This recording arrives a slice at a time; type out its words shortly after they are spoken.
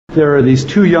There are these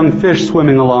two young fish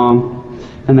swimming along,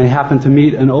 and they happen to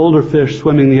meet an older fish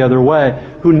swimming the other way,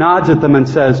 who nods at them and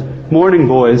says, "Morning,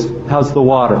 boys, how's the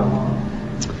water?"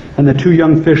 And the two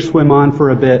young fish swim on for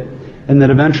a bit, and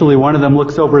then eventually one of them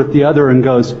looks over at the other and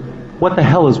goes, "What the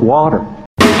hell is water?"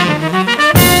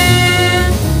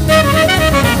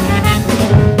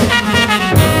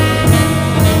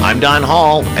 I'm Don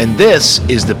Hall, and this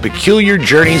is the Peculiar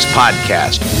Journeys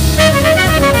Podcast.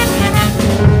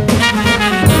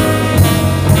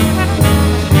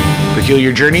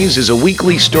 Peculiar Journeys is a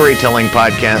weekly storytelling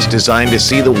podcast designed to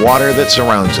see the water that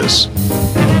surrounds us.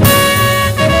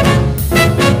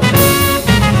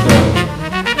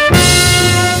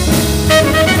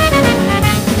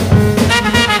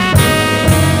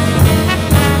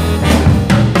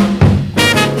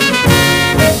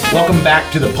 Welcome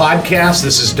back to the podcast.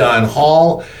 This is Don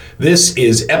Hall. This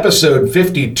is episode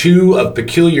 52 of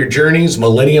Peculiar Journeys,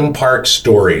 Millennium Park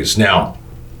Stories. Now,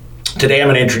 today I'm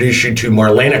going to introduce you to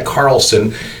Marlena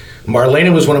Carlson.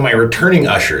 Marlena was one of my returning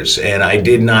ushers, and I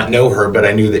did not know her, but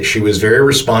I knew that she was very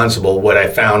responsible. What I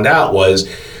found out was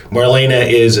Marlena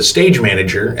is a stage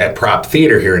manager at Prop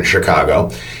Theater here in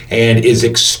Chicago and is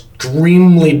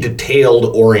extremely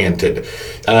detailed-oriented.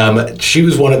 She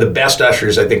was one of the best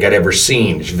ushers I think I'd ever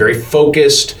seen. She's very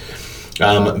focused,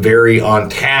 very on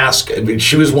task.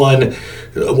 She was one of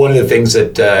the things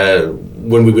that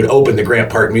when we would open the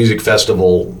Grant Park Music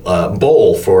Festival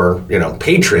bowl for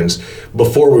patrons,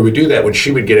 before we would do that, when she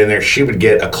would get in there, she would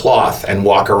get a cloth and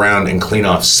walk around and clean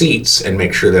off seats and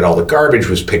make sure that all the garbage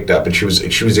was picked up. And she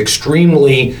was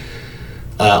extremely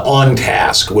on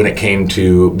task when it came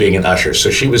to being an usher.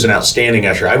 So she was an outstanding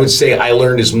usher. I would say I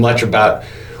learned as much about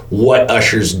what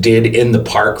ushers did in the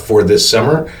park for this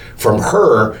summer from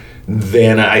her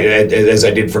than as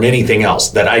I did from anything else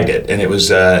that I did. And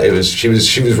she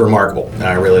was remarkable. And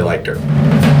I really liked her.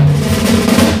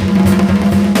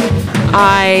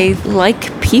 I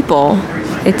like people.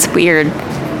 It's weird.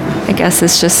 I guess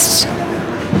it's just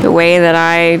the way that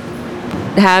I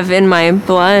have in my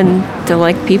blood to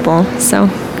like people. So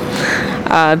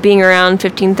being around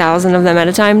 15,000 of them at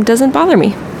a time doesn't bother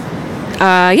me.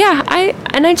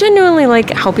 I genuinely like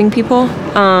helping people.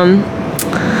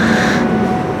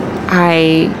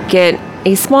 I get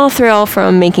a small thrill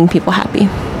from making people happy.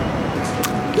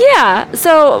 Yeah,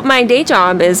 so my day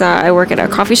job is I work at a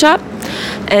coffee shop,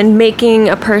 and making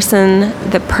a person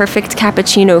the perfect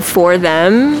cappuccino for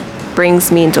them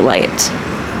brings me delight.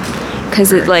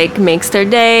 Because it makes their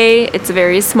day. It's a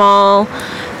very small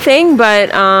thing, but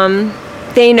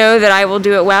they know that I will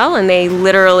do it well, and they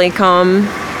literally come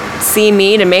see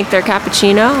me to make their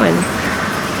cappuccino, and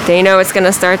they know it's going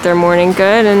to start their morning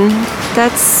good, and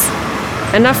that's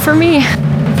enough for me.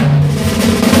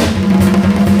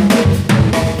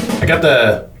 I got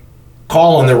the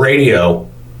call on the radio.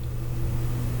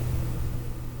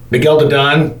 Miguel to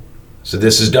Don said,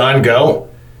 "This is Don, go."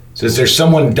 Says, "There's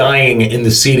someone dying in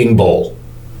the seating bowl."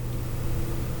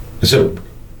 I said,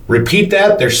 "Repeat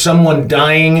that. There's someone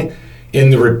dying in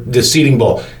the seating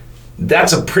bowl."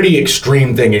 That's a pretty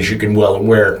extreme thing, as you can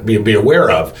be aware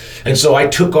of. And so I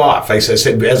took off. I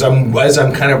said, as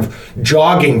I'm kind of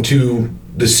jogging to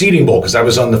the seating bowl, because I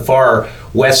was on the far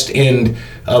west end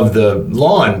of the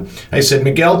lawn, I said,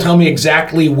 "Miguel, tell me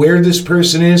exactly where this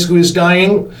person is who is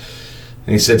dying."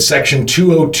 And he said, "Section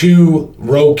 202,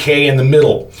 row K in the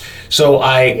middle." So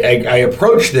I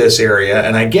approach this area,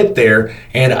 and I get there,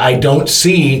 and I don't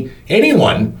see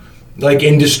anyone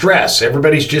in distress.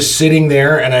 Everybody's just sitting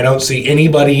there, and I don't see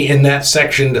anybody in that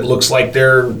section that looks like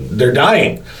they're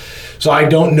dying. So I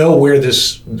don't know where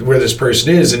this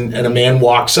person is, and a man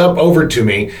walks up over to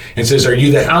me and says, "Are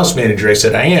you the house manager?" I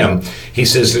said, "I am." He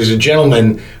says, "There's a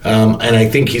gentleman, and I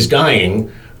think he's dying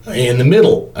in the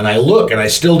middle." And I look, and I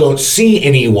still don't see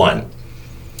anyone.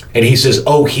 And he says,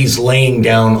 "Oh, he's laying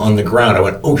down on the ground." I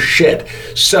went, "Oh, shit."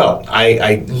 So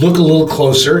I look a little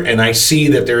closer, and I see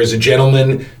that there is a gentleman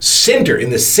in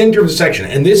the center of the section.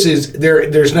 And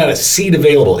there's not a seat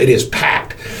available. It is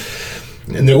packed.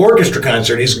 And the orchestra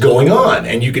concert is going on.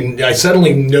 And I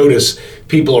suddenly notice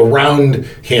people around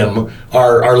him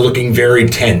are looking very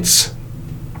tense.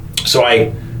 So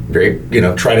I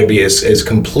try to be as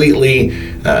completely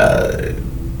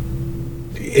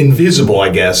invisible, I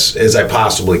guess, as I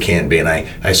possibly can be. And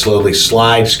I slowly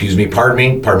slide, pardon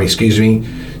me,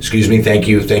 thank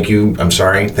you, I'm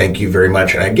sorry, thank you very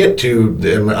much. And I get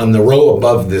on the row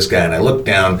above this guy, and I look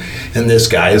down, and this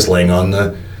guy is laying on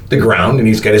the ground, and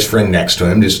he's got his friend next to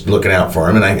him, just looking out for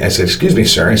him. And I said, "Excuse me,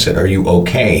 sir." I said, "Are you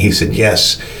okay?" He said,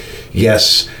 yes,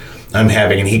 I'm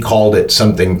having, and he called it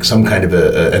some kind of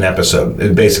an episode.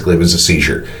 It basically was a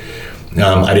seizure.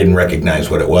 I didn't recognize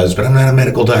what it was, but I'm not a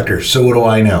medical doctor, so what do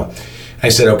I know? I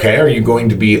said, okay, are you going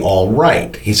to be all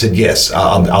right? He said, yes,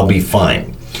 I'll be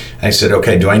fine. I said,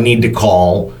 okay, do I need to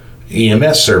call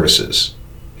EMS services?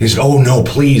 He said, oh, no,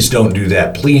 please don't do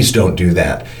that. Please don't do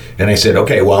that. And I said,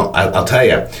 okay, well, I'll tell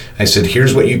you. I said,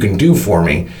 here's what you can do for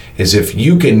me, is if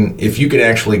you can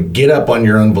actually get up on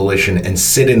your own volition and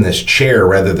sit in this chair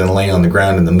rather than lay on the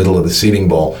ground in the middle of the seating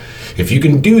bowl, if you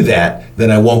can do that, then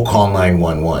I won't call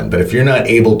 911. But if you're not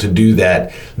able to do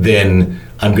that, then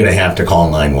I'm going to have to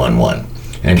call 911.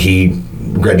 And he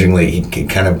grudgingly, he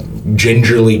kind of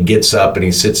gingerly gets up and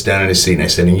he sits down in his seat. And I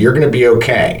said, and you're going to be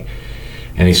okay?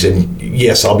 And he said,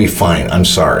 yes, I'll be fine. I'm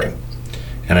sorry.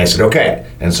 And I said,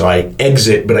 okay. And so I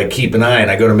exit, but I keep an eye.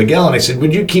 And I go to Miguel and I said,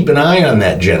 would you keep an eye on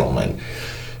that gentleman?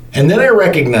 And then I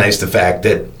recognized the fact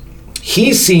that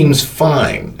he seems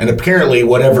fine. And apparently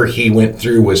whatever he went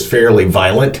through was fairly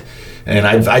violent. And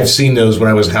I've seen those when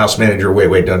I was house manager.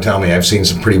 Wait, don't tell me. I've seen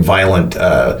some pretty violent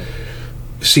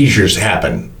seizures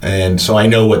happen. And so I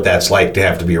know what that's like to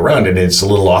have to be around it. It's a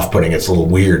little off-putting. It's a little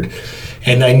weird.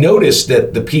 And I noticed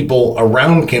that the people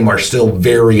around him are still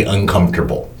very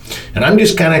uncomfortable. And I'm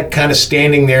just kind of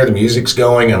standing there. The music's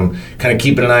going. I'm kind of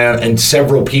keeping an eye on it. And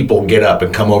several people get up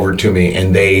and come over to me,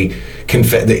 and they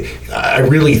confess. I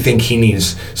really think he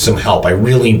needs some help. I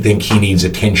really think he needs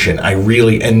attention.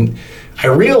 And I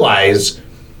realize,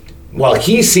 while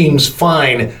he seems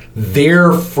fine,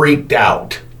 they're freaked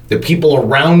out. The people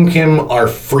around him are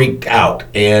freaked out,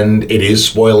 and it is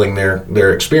spoiling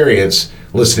their experience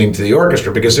listening to the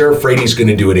orchestra because they're afraid he's going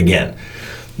to do it again.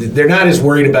 They're not as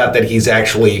worried about that he's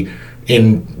actually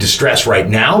in distress right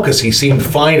now because he seemed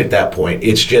fine at that point.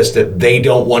 It's just that they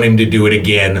don't want him to do it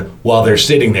again while they're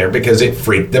sitting there because it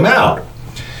freaked them out.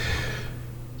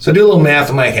 So I do a little math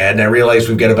in my head, and I realize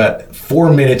we've got about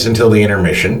 4 minutes until the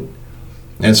intermission.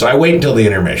 And so I wait until the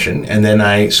intermission, and then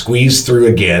I squeeze through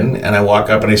again, and I walk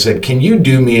up and I said, can you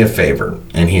do me a favor?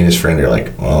 And he and his friend are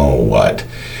like, oh, what?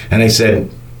 And I said,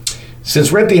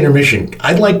 since we're at the intermission,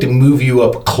 I'd like to move you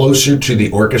up closer to the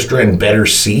orchestra and better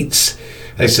seats.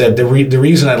 I said, the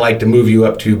reason I'd like to move you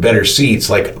up to better seats,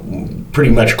 like pretty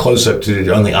much close up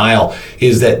to on the aisle,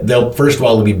 is that first of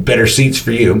all, there'll be better seats for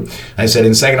you. I said,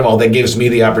 and second of all, that gives me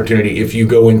the opportunity, if you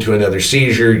go into another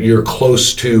seizure, you're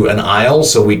close to an aisle,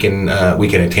 so we can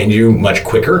attend you much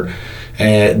quicker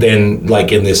than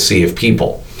like in this sea of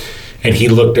people. And he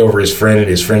looked over his friend, and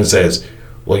his friend says,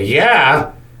 well,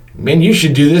 yeah, man, you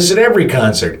should do this at every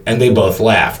concert. And they both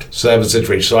laughed. So that was the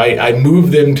situation. So I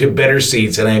moved them to better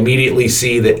seats, and I immediately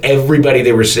see that everybody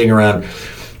they were sitting around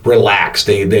relaxed.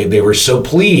 They were so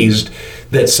pleased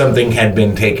that something had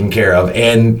been taken care of.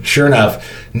 And sure enough,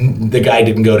 the guy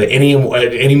didn't go to any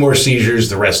more seizures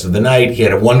the rest of the night. He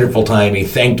had a wonderful time. He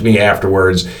thanked me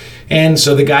afterwards. And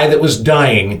so the guy that was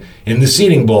dying in the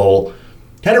seating bowl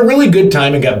had a really good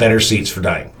time and got better seats for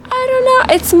dying. I don't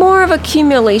know. It's more of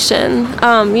accumulation.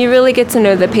 You really get to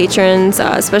know the patrons,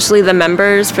 especially the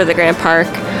members for the Grant Park,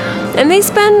 and they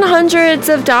spend hundreds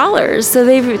of dollars. So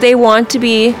they want to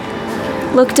be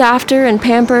looked after and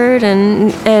pampered,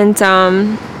 and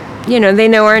they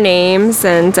know our names,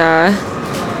 and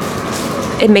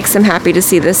it makes them happy to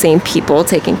see the same people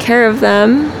taking care of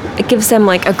them. It gives them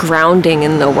like a grounding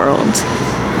in the world.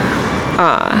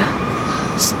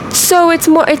 So it's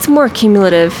more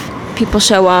cumulative. People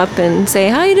show up and say,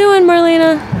 how you doing,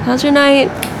 Marlena? How's your night?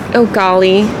 Oh,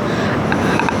 golly.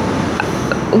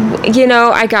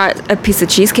 I got a piece of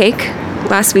cheesecake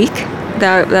last week.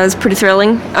 That was pretty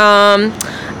thrilling.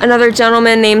 Another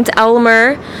gentleman named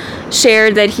Elmer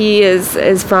shared that he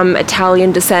is from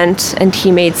Italian descent, and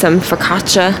he made some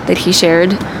focaccia that he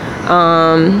shared.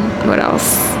 What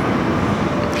else?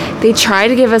 They try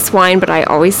to give us wine, but I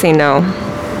always say no.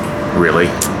 Really?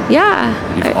 Yeah.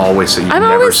 You've always said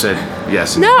said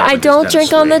yes. No, I don't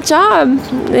drink on the job.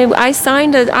 I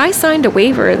signed a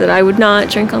waiver that I would not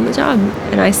drink on the job,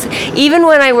 and even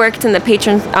when I worked in the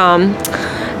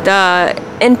the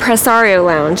impresario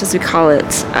lounge, as we call it,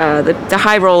 the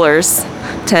high rollers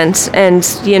tent, and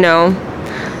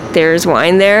there's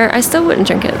wine there, I still wouldn't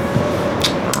drink it.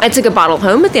 I took a bottle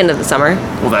home at the end of the summer.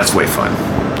 Well, that's way fun.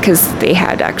 Because they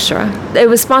had extra. It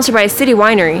was sponsored by a city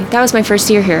winery. That was my first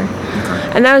year here.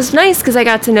 Okay. And that was nice because I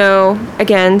got to know,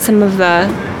 again, some of the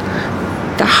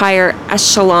higher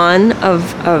echelon of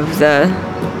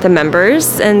the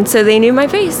members. And so they knew my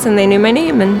face and they knew my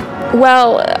name. And,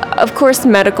 well, of course,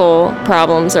 medical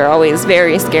problems are always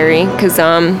very scary because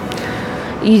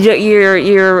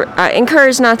you're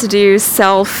encouraged not to do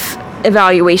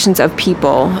self-evaluations of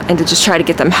people and to just try to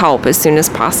get them help as soon as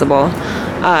possible.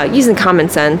 Using common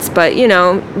sense, but you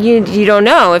don't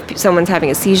know if someone's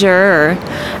having a seizure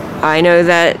I know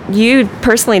that you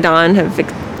personally, Don,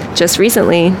 have just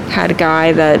recently had a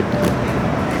guy that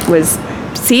was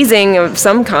seizing of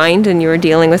some kind, and you were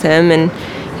dealing with him, and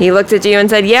he looked at you and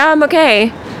said, "Yeah, I'm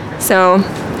okay." So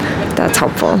that's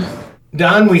helpful.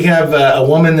 Don, we have a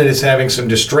woman that is having some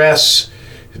distress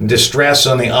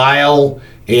on the aisle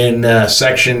in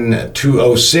section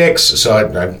 206.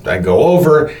 So I go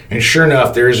over, and sure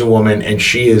enough, there is a woman, and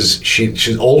she's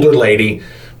an older lady,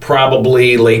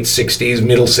 probably late 60s,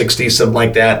 middle 60s, something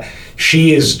like that.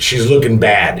 She's looking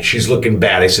bad. She's looking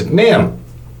bad. I said, "Ma'am,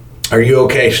 are you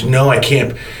okay?" She said, "No, I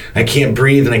can't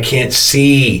breathe, and I can't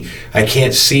see. I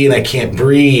can't see and I can't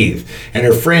breathe." And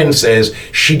her friend says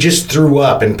she just threw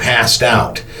up and passed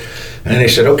out. And I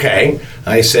said, "Okay."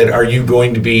 I said, "Are you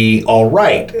going to be all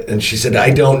right?" And she said,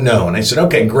 "I don't know." And I said,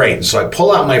 "Okay, great." And so I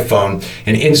pull out my phone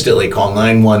and instantly call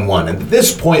 911. And at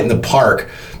this point in the park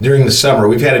during the summer,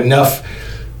 we've had enough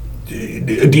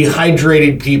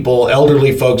dehydrated people,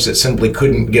 elderly folks that simply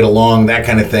couldn't get along, that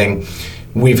kind of thing.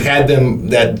 We've had them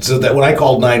so that when I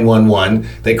called 911,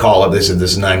 they call up, they said,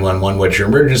 "This is 911, what's your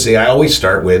emergency?" I always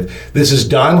start with, "This is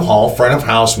Don Hall, front of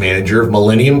house manager of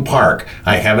Millennium Park.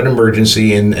 I have an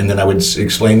emergency," and then I would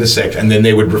explain the section, and then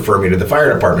they would refer me to the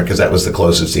fire department because that was the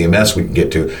closest EMS we could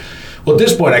get to. Well, at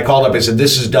this point, I called up, I said,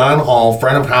 "This is Don Hall,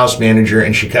 front of house manager,"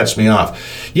 and she cuts me off.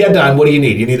 "Yeah, Don, what do you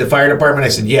need? You need the fire department?" I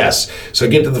said, "Yes." So I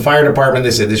get to the fire department,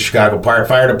 they said, "This is Chicago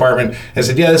Fire Department." I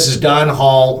said, "Yeah, this is Don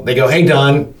Hall." They go, "Hey,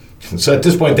 Don." So at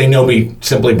this point, they know me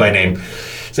simply by name.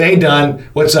 Say, "Hey, Don,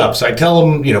 what's up?" So I tell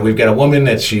them, we've got a woman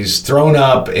that she's thrown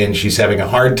up and she's having a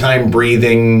hard time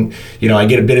breathing. I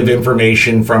get a bit of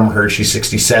information from her. She's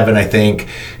 67, I think,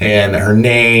 and her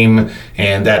name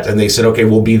and that. And they said, "Okay,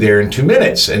 we'll be there in 2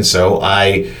 minutes." And so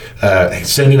I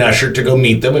send an usher to go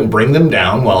meet them and bring them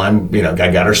down while I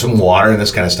got her some water and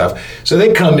this kind of stuff. So they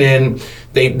come in.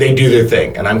 They do their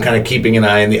thing, and I'm kind of keeping an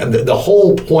eye on the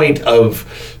whole point of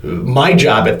my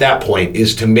job at that point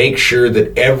is to make sure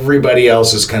that everybody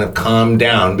else is kind of calmed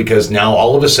down, because now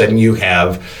all of a sudden you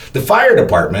have the fire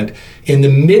department in the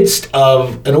midst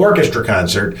of an orchestra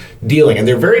concert dealing, and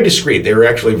they're very discreet. They were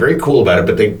actually very cool about it,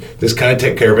 but they just kind of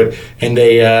take care of it, and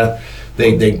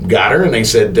they got her, and they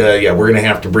said, "Yeah, we're going to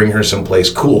have to bring her someplace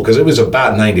cool," because it was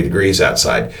about 90 degrees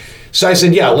outside. So I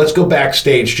said, "Yeah, let's go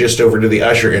backstage just over to the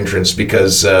usher entrance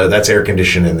because that's air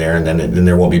conditioned in there, and then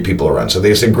there won't be people around." So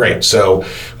they said, "Great." So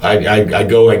I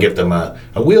go, I get them a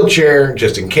wheelchair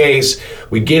just in case.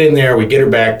 We get in there, we get her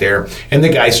back there, and the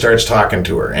guy starts talking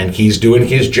to her, and he's doing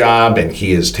his job, and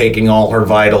he is taking all her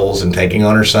vitals and taking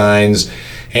on her signs.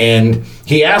 And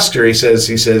he asked her, he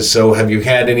says, "So have you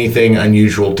had anything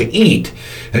unusual to eat?"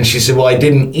 And she said, "Well, I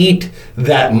didn't eat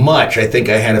that much. I think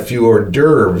I had a few hors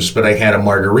d'oeuvres, but I had a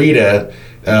margarita,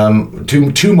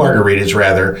 two margaritas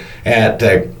rather, at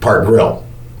Park Grill."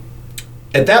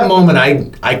 At that moment,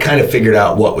 I kind of figured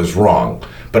out what was wrong,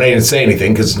 but I didn't say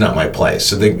anything because it's not my place.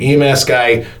 So the EMS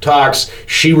guy talks.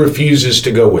 She refuses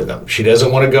to go with him. She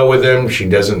doesn't want to go with him. She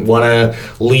doesn't want to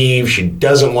leave. She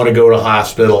doesn't want to go to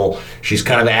hospital. She's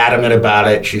kind of adamant about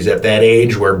it. She's at that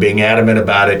age where being adamant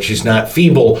about it, she's not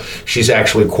feeble. She's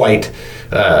actually quite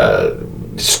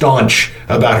staunch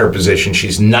about her position.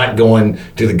 She's not going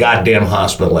to the goddamn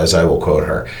hospital, as I will quote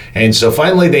her. And so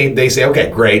finally they say, "Okay,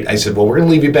 great." I said, "Well, we're going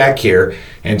to leave you back here."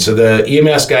 And so the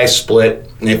EMS guys split,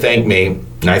 and they thank me,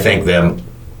 and I thank them.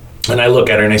 And I look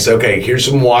at her and I say, "Okay, here's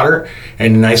some water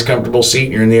and a nice comfortable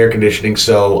seat. You're in the air conditioning,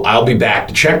 so I'll be back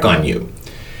to check on you."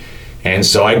 And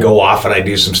so I go off and I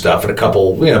do some stuff, and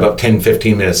about 10,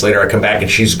 15 minutes later, I come back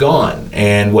and she's gone.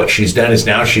 And what she's done is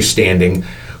now she's standing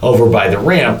over by the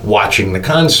ramp watching the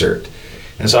concert.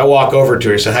 And so I walk over to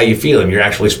her and say, "How you feeling? You're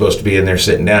actually supposed to be in there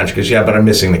sitting down." She goes, "Yeah, but I'm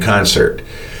missing the concert."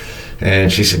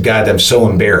 And she said, "God, I'm so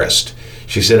embarrassed."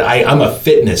 She said, I'm a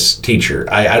fitness teacher.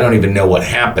 I don't even know what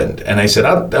happened." And I said,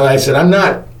 I'll be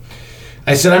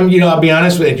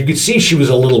honest with you. You could see she was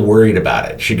a little worried about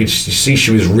it. She could see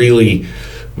she was really,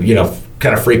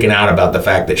 kind of freaking out about the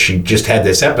fact that she just had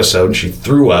this episode and she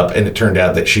threw up, and it turned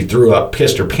out that she threw up,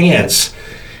 pissed her pants,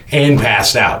 and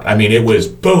passed out. I mean, it was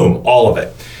boom, all of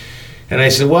it. And I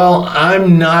said, "Well,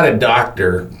 I'm not a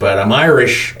doctor, but I'm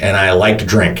Irish and I like to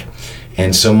drink.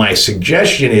 And so my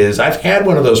suggestion is, I've had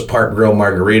one of those Park Grill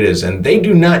margaritas, and they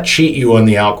do not cheat you on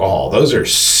the alcohol. Those are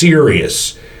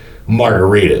serious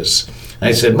margaritas."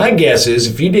 I said, "My guess is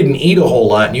if you didn't eat a whole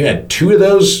lot and you had 2 of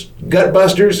those gut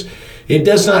busters, it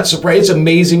does not surprise. It's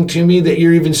amazing to me that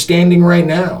you're even standing right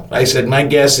now." I said, "My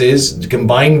guess is,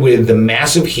 combined with the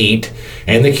massive heat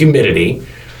and the humidity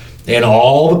and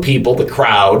all the people, the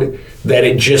crowd, that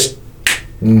it just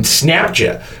snapped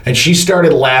you." And she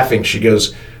started laughing. She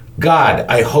goes, "God,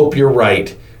 I hope you're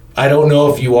right, I don't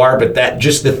know if you are, but that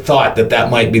just the thought that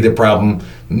might be the problem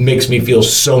makes me feel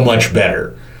so much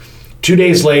better. 2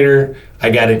 days later, I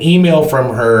got an email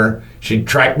from her. She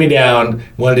tracked me down,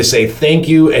 wanted to say thank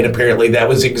you, and apparently that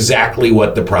was exactly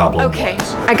what the problem was. Okay,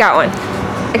 I got one.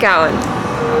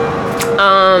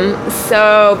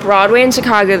 So Broadway in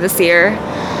Chicago this year,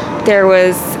 there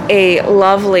was a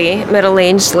lovely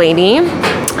middle-aged lady.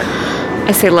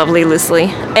 I say lovely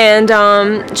loosely. And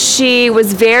she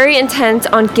was very intent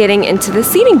on getting into the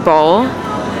seating bowl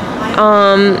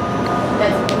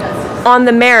on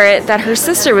the merit that her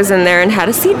sister was in there and had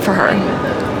a seat for her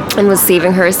and was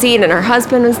saving her a seat, and her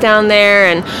husband was down there,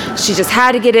 and she just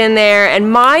had to get in there. And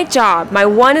my job, my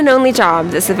one and only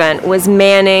job this event, was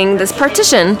manning this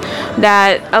partition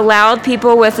that allowed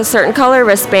people with a certain color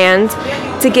wristband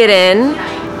to get in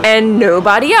and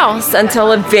nobody else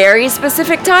until a very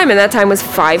specific time, and that time was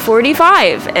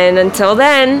 5:45. And until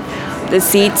then, the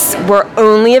seats were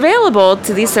only available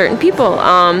to these certain people.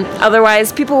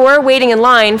 Otherwise, people were waiting in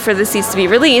line for the seats to be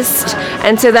released,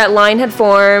 and so that line had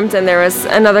formed, and there was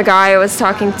another guy I was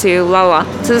talking to,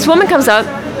 So this woman comes up,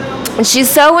 and she's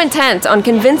so intent on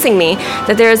convincing me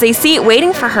that there is a seat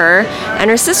waiting for her, and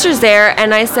her sister's there.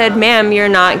 And I said, "Ma'am, you're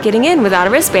not getting in without a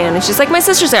wristband." And she's like, "My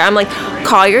sister's there." I'm like,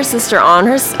 "Call your sister on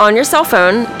your cell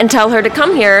phone and tell her to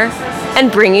come here and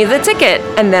bring you the ticket,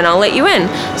 and then I'll let you in."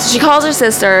 So she calls her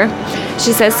sister.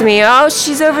 She says to me, "Oh,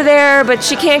 she's over there, but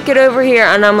she can't get over here."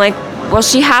 And I'm like, "Well,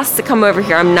 she has to come over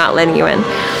here. I'm not letting you in."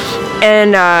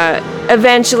 And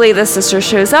eventually the sister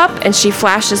shows up, and she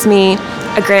flashes me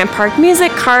a Grant Park Music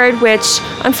card, which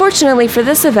unfortunately for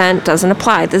this event doesn't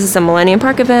apply. This is a Millennium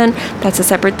Park event. That's a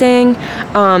separate thing.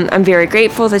 I'm very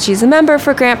grateful that she's a member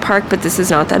for Grant Park, but this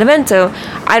is not that event, so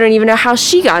I don't even know how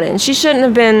she got in. She shouldn't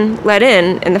have been let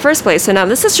in the first place. So now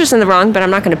the sister's in the wrong, but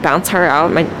I'm not going to bounce her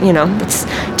out. It's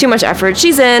too much effort.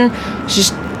 She's in.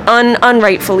 She's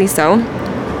unrightfully so,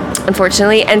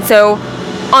 unfortunately. And so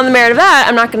on the merit of that,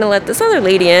 I'm not going to let this other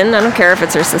lady in. I don't care if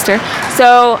it's her sister.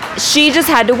 So she just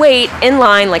had to wait in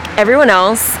line like everyone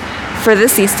else for the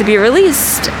seats to be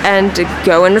released and to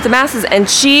go in with the masses. And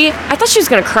I thought she was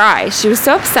going to cry. She was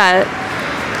so upset.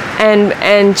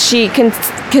 And she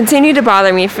continued to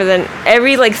bother me for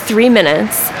every 3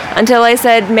 minutes until I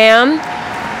said, "Ma'am,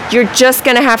 you're just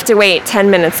going to have to wait 10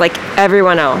 minutes like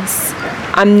everyone else.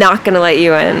 I'm not going to let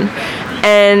you in."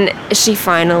 And she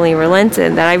finally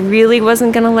relented that I really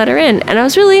wasn't going to let her in. And I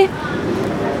was really,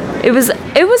 it was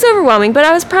overwhelming, but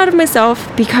I was proud of myself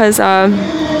because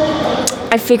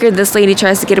I figured this lady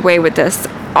tries to get away with this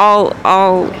all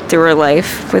through her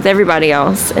life with everybody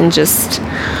else, and just,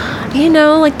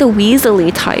 like the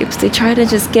Weasley types. They try to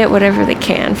just get whatever they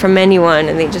can from anyone,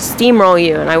 and they just steamroll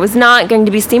you. And I was not going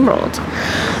to be steamrolled.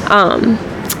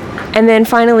 And then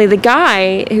finally, the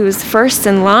guy who was first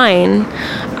in line,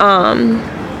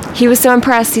 he was so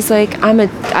impressed. He's like, I'm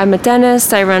a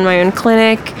dentist. I run my own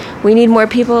clinic. We need more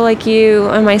people like you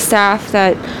on my staff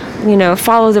that,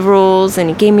 follow the rules." And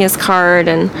he gave me his card.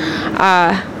 And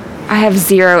I have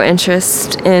zero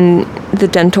interest in the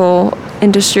dental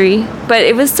industry, but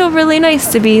it was still really nice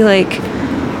to be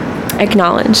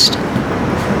acknowledged.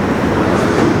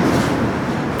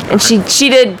 And she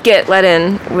did get let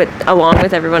in along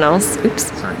with everyone else.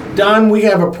 Oops. Don, we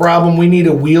have a problem. We need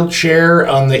a wheelchair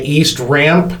on the east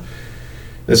ramp.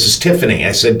 This is Tiffany.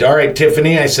 I said, "All right,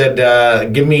 Tiffany." I said,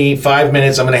 "Give me 5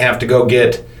 minutes. I'm going to have to go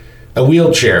get a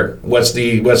wheelchair. What's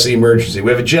the emergency?"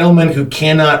 We have a gentleman who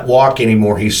cannot walk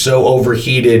anymore. He's so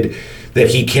overheated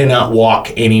that he cannot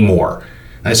walk anymore.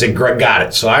 I said, "Got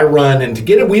it." So I run, and to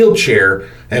get a wheelchair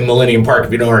in Millennium Park,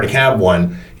 if you don't already have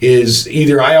one, is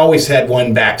either I always had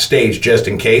one backstage just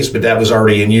in case, but that was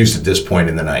already in use at this point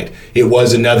in the night. It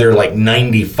was another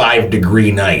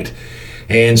 95-degree night.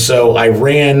 And so I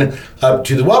ran up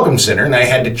to the Welcome Center, and I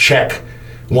had to check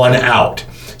one out.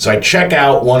 So I check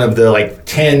out one of the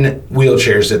 10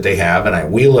 wheelchairs that they have, and I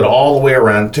wheel it all the way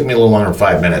around. It took me a little longer than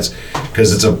 5 minutes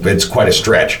because it's quite a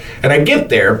stretch. And I get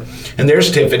there, and there's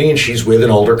Tiffany, and she's with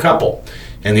an older couple.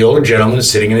 And the older gentleman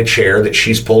is sitting in a chair that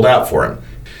she's pulled out for him.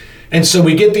 And so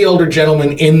we get the older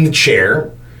gentleman in the chair,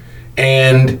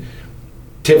 and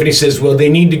Tiffany says, "Well, they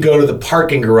need to go to the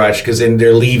parking garage because then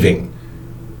they're leaving."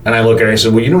 And I look at her and I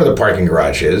said, "Well, you know where the parking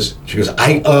garage is?" She goes,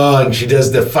 and she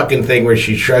does the fucking thing where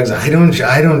she shrugs, I don't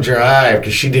drive,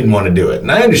 because she didn't want to do it.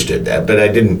 And I understood that, but I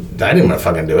didn't want to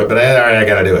fucking do it, but all right, I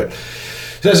got to do it.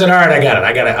 So I said, "All right, I got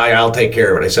it. I'll take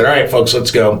care of it." I said, "All right, folks,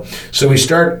 let's go." So we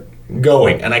start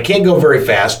going, and I can't go very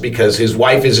fast because his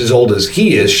wife is as old as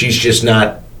he is.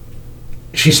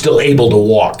 She's still able to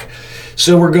walk.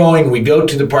 So we go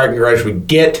to the parking garage, we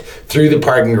get through the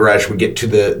parking garage, we get to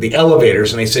the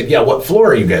elevators, and they said, yeah, what floor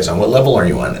are you guys on? What level are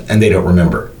you on? And they don't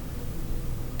remember.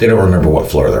 They don't remember what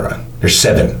floor they're on. There's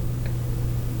 7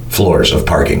 floors of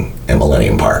parking at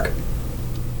Millennium Park.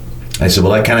 I said,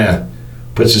 well, that kind of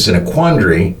puts us in a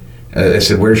quandary. I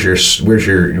said, where's your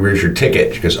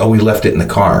ticket? She goes, oh, we left it in the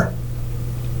car.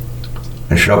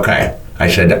 I said, okay. I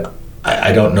said,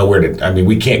 I don't know where to, I mean,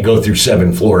 we can't go through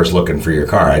 7 floors looking for your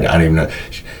car. I don't even know.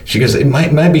 She goes, it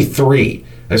might be 3.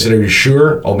 I said, are you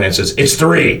sure? Old man says, it's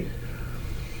 3.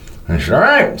 I said, all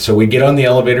right. So we get on the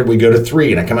elevator, we go to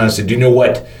 3, and I come out and said, do you know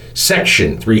what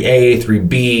section? 3A,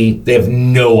 3B? They have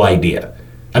no idea.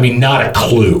 I mean, not a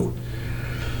clue.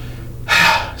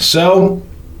 So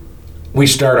we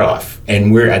start off,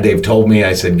 and they've told me,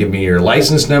 I said, give me your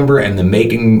license number and the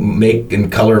make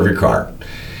and color of your car.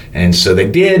 And so they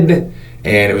did, and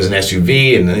it was an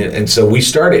SUV, and so we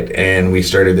started at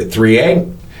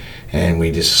 3A, and we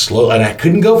just and I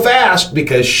couldn't go fast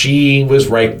because she was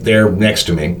right there next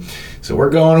to me. So we're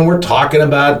going and we're talking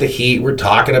about the heat, we're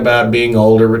talking about being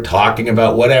older, we're talking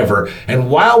about whatever. And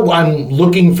while I'm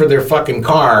looking for their fucking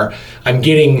car, I'm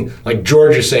getting, like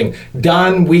Georgia saying,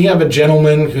 Don, we have a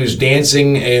gentleman who's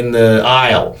dancing in the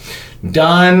aisle.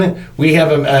 Don, we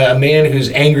have a man who's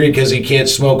angry because he can't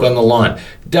smoke on the lawn.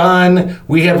 Don,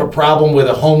 we have a problem with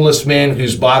a homeless man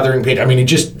who's bothering people.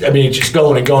 It's just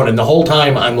going and going. And the whole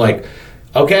time I'm like,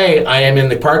 okay, I am in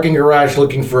the parking garage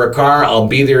looking for a car. I'll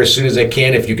be there as soon as I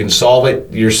can. If you can solve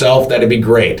it yourself, that'd be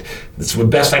great. That's the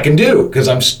best I can do because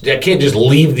I can't just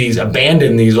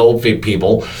abandon these old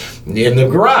people in the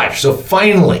garage. So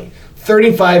finally,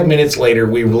 35 minutes later,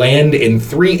 we land in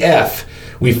 3F.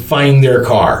 We find their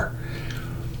car.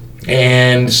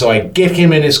 And so I get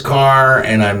him in his car,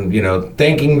 and I'm,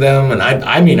 thanking them, and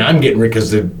I'm getting rid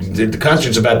because the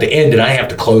concert's about to end, and I have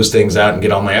to close things out and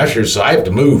get all my ushers, so I have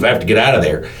to move. I have to get out of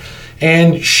there.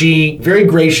 And she very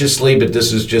graciously, but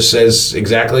this just says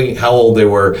exactly how old they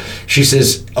were. She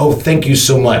says, "Oh, thank you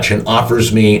so much," and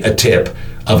offers me a tip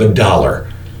of $1.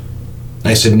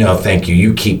 I said, "No, thank you.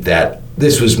 You keep that.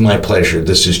 This was my pleasure.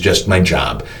 This is just my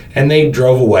job." And they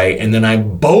drove away, and then I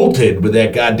bolted with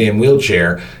that goddamn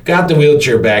wheelchair, got the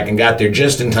wheelchair back, and got there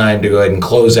just in time to go ahead and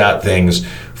close out things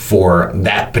for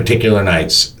that particular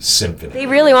night's symphony. They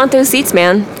really want those seats,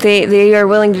 man. They are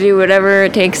willing to do whatever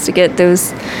it takes to get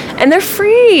those, and they're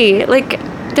free. Like,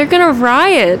 they're gonna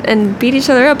riot and beat each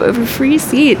other up over free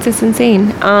seats. It's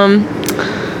insane.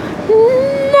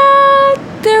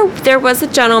 There was a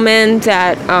gentleman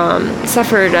that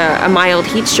suffered a mild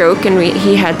heat stroke, and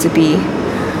he had to be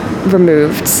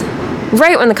removed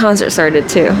right when the concert started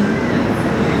too.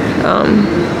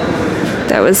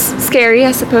 That was scary,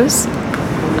 I suppose.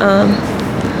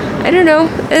 I don't know.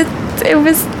 It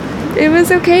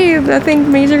was okay.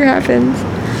 Nothing major happened.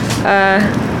 I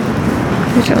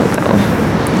don't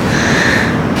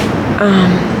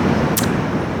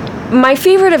know. My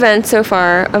favorite event so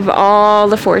far of all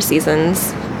the 4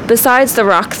 seasons, besides the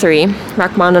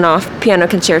Rachmaninoff Piano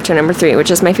Concerto No. 3,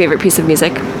 which is my favorite piece of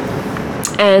music,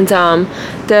 and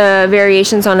the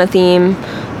Variations on a Theme,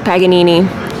 Paganini,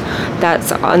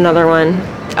 that's another one.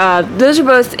 Those are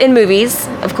both in movies,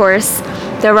 of course.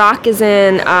 The Rock is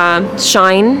in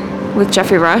Shine with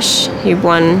Jeffrey Rush. He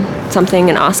won something,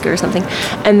 an Oscar or something.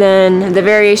 And then the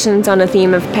Variations on a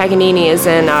Theme of Paganini is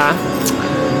in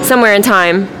Somewhere in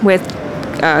Time with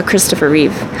Christopher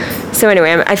Reeve. So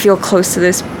anyway, I feel close to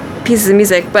this pieces of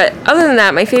music. But other than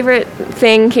that, my favorite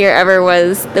thing here ever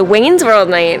was the Wayne's World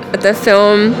night at the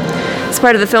film. It's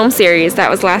part of the film series.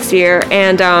 That was last year.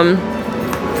 And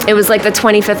it was like the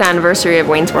 25th anniversary of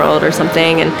Wayne's World or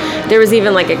something. And there was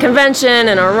even like a convention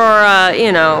in Aurora,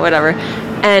 whatever.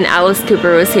 And Alice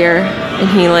Cooper was here. And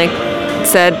he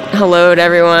said hello to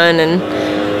everyone. And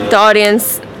the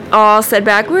audience all said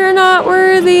back, "We're not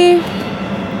worthy."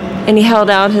 And he held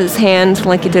out his hand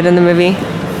like he did in the movie.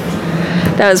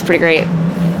 That was pretty great.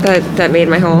 That made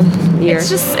my whole year.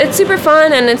 It's super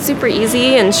fun, and it's super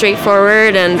easy and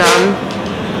straightforward, and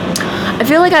I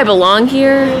feel like I belong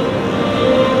here.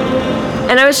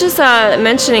 And I was just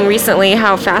mentioning recently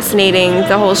how fascinating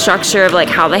the whole structure of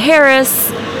how the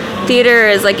Harris Theater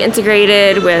is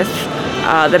integrated with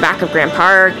the back of Grant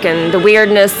Park, and the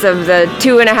weirdness of the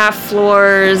 2.5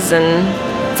 floors, and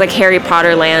it's like Harry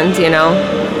Potter land,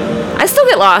 I still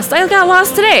get lost. I got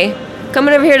lost today,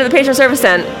 coming over here to the patron service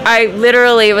tent. I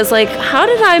literally was like, how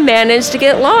did I manage to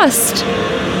get lost?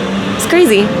 It's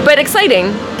crazy, but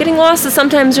exciting. Getting lost is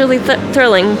sometimes really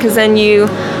thrilling, because then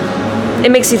it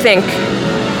makes you think,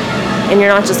 and you're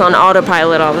not just on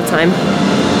autopilot all the time.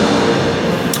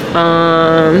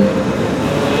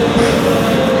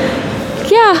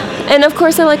 Yeah, And of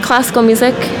course I like classical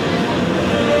music,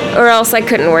 or else I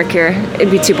couldn't work here.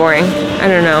 It'd be too boring. I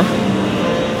don't know.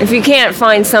 If you can't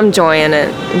find some joy in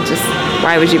it, just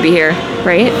why would you be here,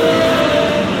 right?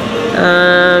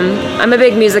 I'm a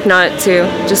big music nut too,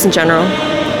 just in general.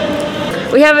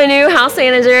 We have a new house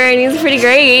manager and he's pretty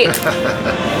great.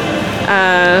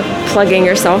 Plugging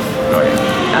yourself. Oh,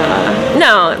 yeah.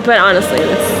 No, but honestly,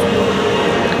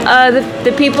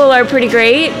 the people are pretty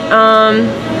great. I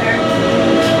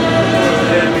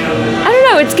don't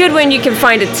know, it's good when you can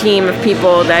find a team of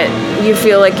people that you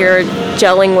feel like you're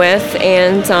gelling with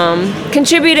and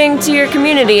contributing to your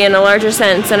community in a larger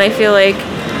sense. And I feel like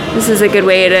this is a good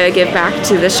way to give back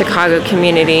to the Chicago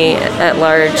community at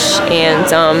large, and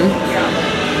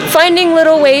finding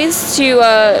little ways to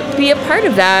be a part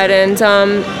of that. And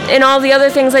in all the other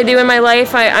things I do in my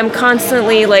life, I'm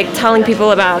constantly like telling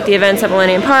people about the events at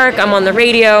Millennium Park. I'm on the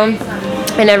radio,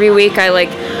 and every week I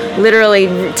like literally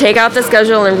take out the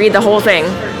schedule and read the whole thing,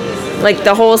 like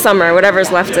the whole summer, whatever's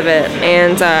left of it.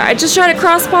 And I just try to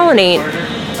cross-pollinate.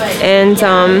 And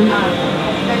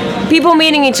people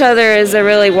meeting each other is a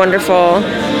really wonderful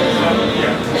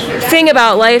thing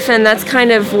about life, and that's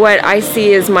kind of what I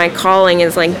see as my calling,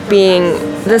 is like being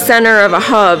the center of a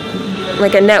hub,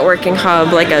 like a networking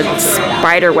hub, like a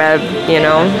spider web, you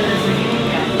know,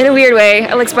 in a weird way.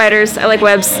 I like spiders, I like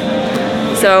webs.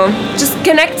 So just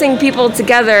connecting people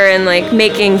together and like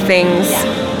making things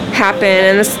happen.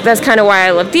 And that's kind of why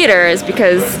I love theater, is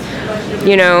because,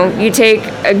 you know, you take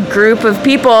a group of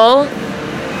people,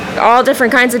 all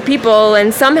different kinds of people,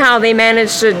 and somehow they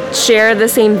manage to share the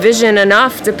same vision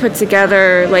enough to put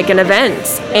together like an event.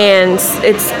 And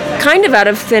it's kind of out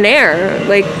of thin air,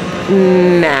 like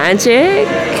magic.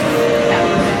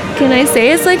 Can I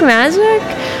say it's like magic?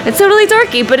 It's totally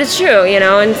dorky, but it's true, you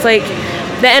know. And it's like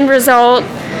the end result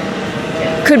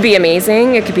could be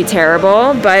amazing, it could be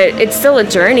terrible, but it's still a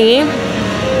journey.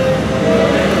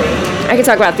 I could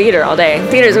talk about theater all day.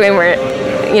 Theater's way more,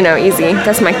 you know, easy.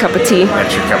 That's my cup of tea.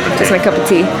 That's your cup of tea. That's my cup of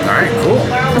tea. All right, cool.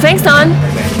 Well, thanks, Don.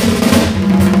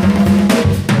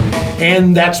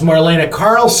 And that's Marlena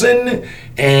Carlson,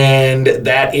 and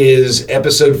that is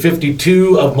episode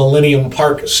 52 of Millennium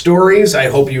Park Stories. I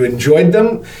hope you enjoyed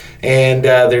them, and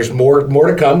there's more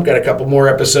to come. Got a couple more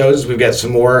episodes. We've got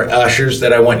some more ushers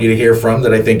that I want you to hear from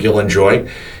that I think you'll enjoy,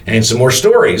 and some more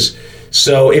stories.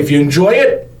 So if you enjoy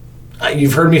it,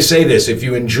 you've heard me say this, if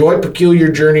you enjoy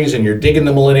Peculiar Journeys and you're digging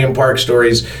the Millennium Park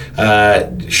Stories,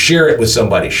 share it with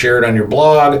somebody. Share it on your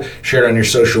blog, share it on your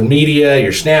social media,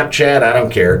 your Snapchat, I don't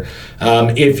care.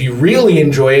 If you really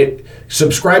enjoy it,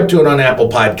 subscribe to it on Apple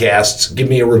Podcasts. Give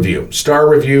me a review. Star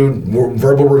review,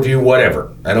 verbal review,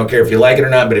 whatever. I don't care if you like it or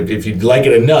not, but if you like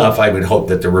it enough, I would hope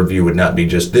that the review would not be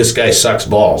just, this guy sucks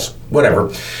balls,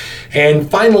 whatever.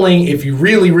 And finally, if you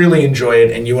really, really enjoy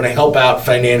it and you want to help out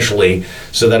financially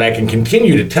so that I can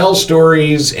continue to tell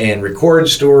stories and record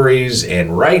stories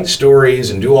and write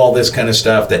stories and do all this kind of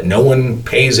stuff that no one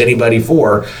pays anybody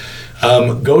for,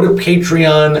 go to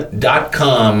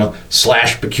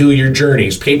patreon.com/Peculiar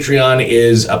Journeys. Patreon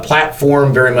is a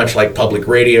platform very much like public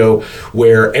radio,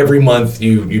 where every month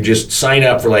you just sign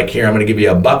up for, like, here, I'm going to give you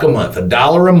 $1 a month,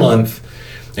 $1 a month.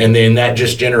 And then that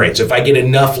just generates. If I get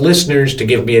enough listeners to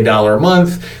give me $1 a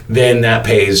month, then that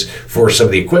pays for some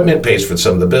of the equipment, pays for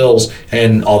some of the bills,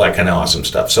 and all that kind of awesome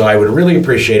stuff. So I would really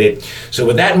appreciate it. So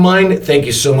with that in mind, thank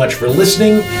you so much for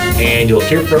listening, and you'll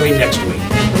hear from me next week.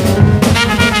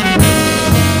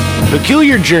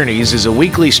 Peculiar Journeys is a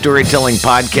weekly storytelling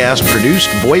podcast produced,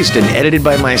 voiced, and edited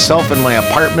by myself in my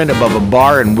apartment above a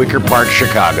bar in Wicker Park,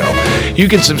 Chicago. You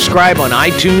can subscribe on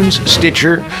iTunes,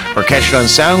 Stitcher, or catch it on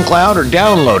SoundCloud, or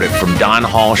download it from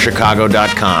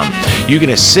donhallchicago.com. You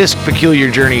can assist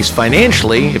Peculiar Journeys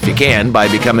financially, if you can, by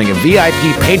becoming a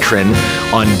VIP patron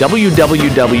on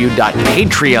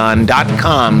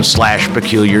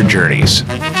www.patreon.com/Peculiar Journeys.